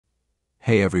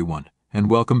Hey everyone,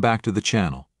 and welcome back to the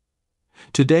channel.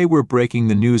 Today we're breaking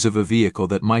the news of a vehicle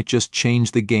that might just change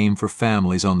the game for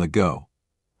families on the go.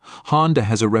 Honda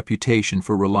has a reputation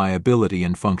for reliability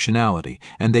and functionality,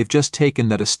 and they've just taken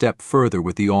that a step further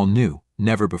with the all-new,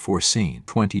 never-before-seen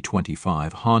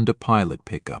 2025 Honda Pilot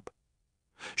pickup.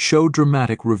 Show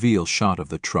dramatic reveal shot of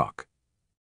the truck.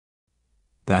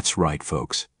 That's right,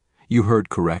 folks. You heard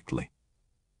correctly.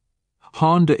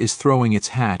 Honda is throwing its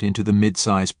hat into the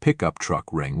mid-size pickup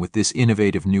truck ring with this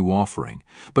innovative new offering,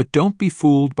 but don't be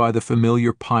fooled by the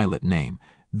familiar Pilot name.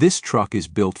 This truck is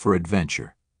built for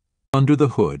adventure. Under the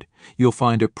hood, you'll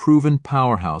find a proven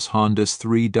powerhouse Honda's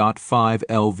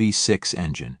 3.5L V6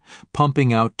 engine,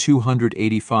 pumping out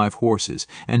 285 horses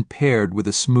and paired with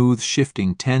a smooth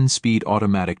shifting 10-speed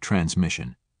automatic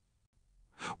transmission.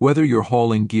 Whether you're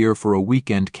hauling gear for a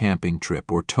weekend camping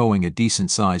trip or towing a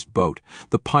decent-sized boat,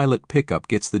 the Pilot pickup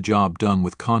gets the job done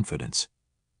with confidence.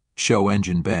 Show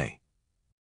engine bay.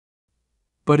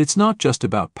 But it's not just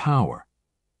about power.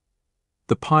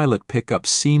 The Pilot pickup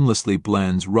seamlessly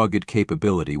blends rugged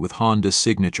capability with Honda's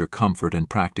signature comfort and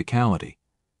practicality.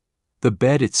 The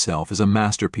bed itself is a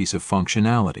masterpiece of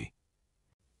functionality.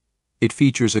 It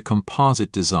features a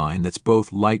composite design that's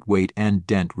both lightweight and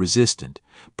dent-resistant,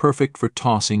 perfect for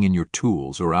tossing in your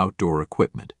tools or outdoor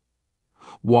equipment.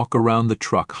 Walk around the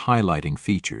truck highlighting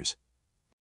features.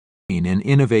 An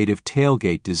innovative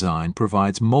tailgate design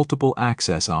provides multiple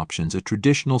access options, a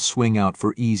traditional swing-out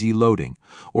for easy loading,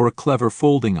 or a clever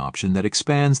folding option that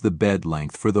expands the bed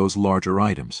length for those larger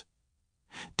items.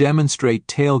 Demonstrate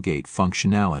tailgate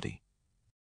functionality.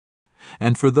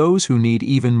 And for those who need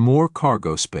even more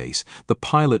cargo space, the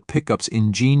Pilot pickup's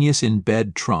ingenious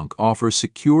in-bed trunk offers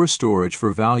secure storage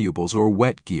for valuables or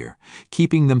wet gear,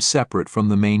 keeping them separate from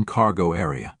the main cargo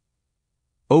area.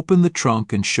 Open the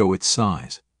trunk and show its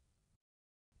size.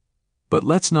 But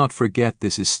let's not forget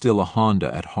this is still a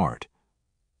Honda at heart.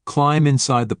 Climb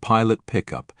inside the Pilot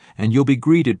pickup, and you'll be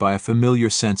greeted by a familiar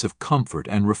sense of comfort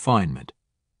and refinement.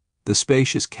 The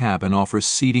spacious cabin offers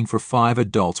seating for 5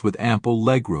 adults with ample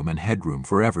legroom and headroom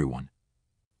for everyone.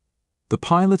 The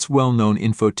Pilot's well-known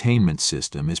infotainment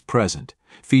system is present,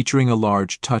 featuring a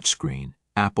large touchscreen,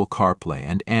 Apple CarPlay,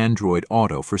 and Android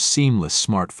Auto for seamless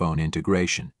smartphone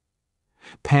integration.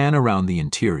 Pan around the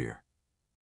interior.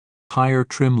 Higher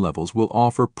trim levels will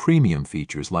offer premium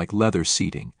features like leather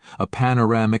seating, a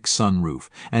panoramic sunroof,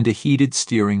 and a heated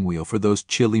steering wheel for those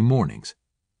chilly mornings.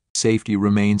 Safety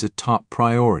remains a top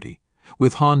priority,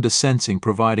 with Honda Sensing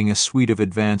providing a suite of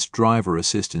advanced driver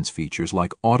assistance features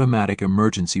like automatic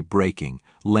emergency braking,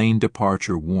 lane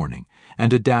departure warning,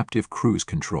 and adaptive cruise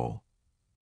control.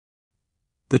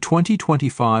 The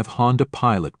 2025 Honda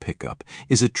Pilot pickup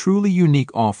is a truly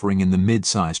unique offering in the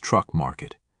mid-size truck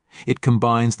market. It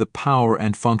combines the power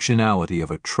and functionality of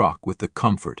a truck with the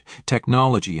comfort,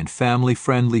 technology, and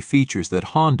family-friendly features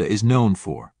that Honda is known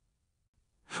for.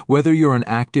 Whether you're an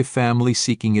active family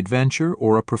seeking adventure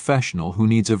or a professional who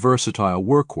needs a versatile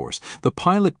workhorse, the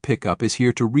Pilot pickup is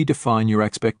here to redefine your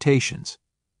expectations.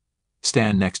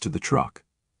 Stand next to the truck.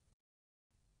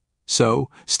 So,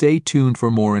 stay tuned for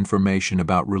more information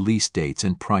about release dates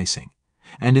and pricing.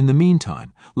 And in the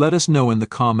meantime, let us know in the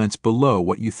comments below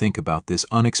what you think about this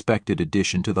unexpected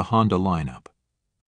addition to the Honda lineup.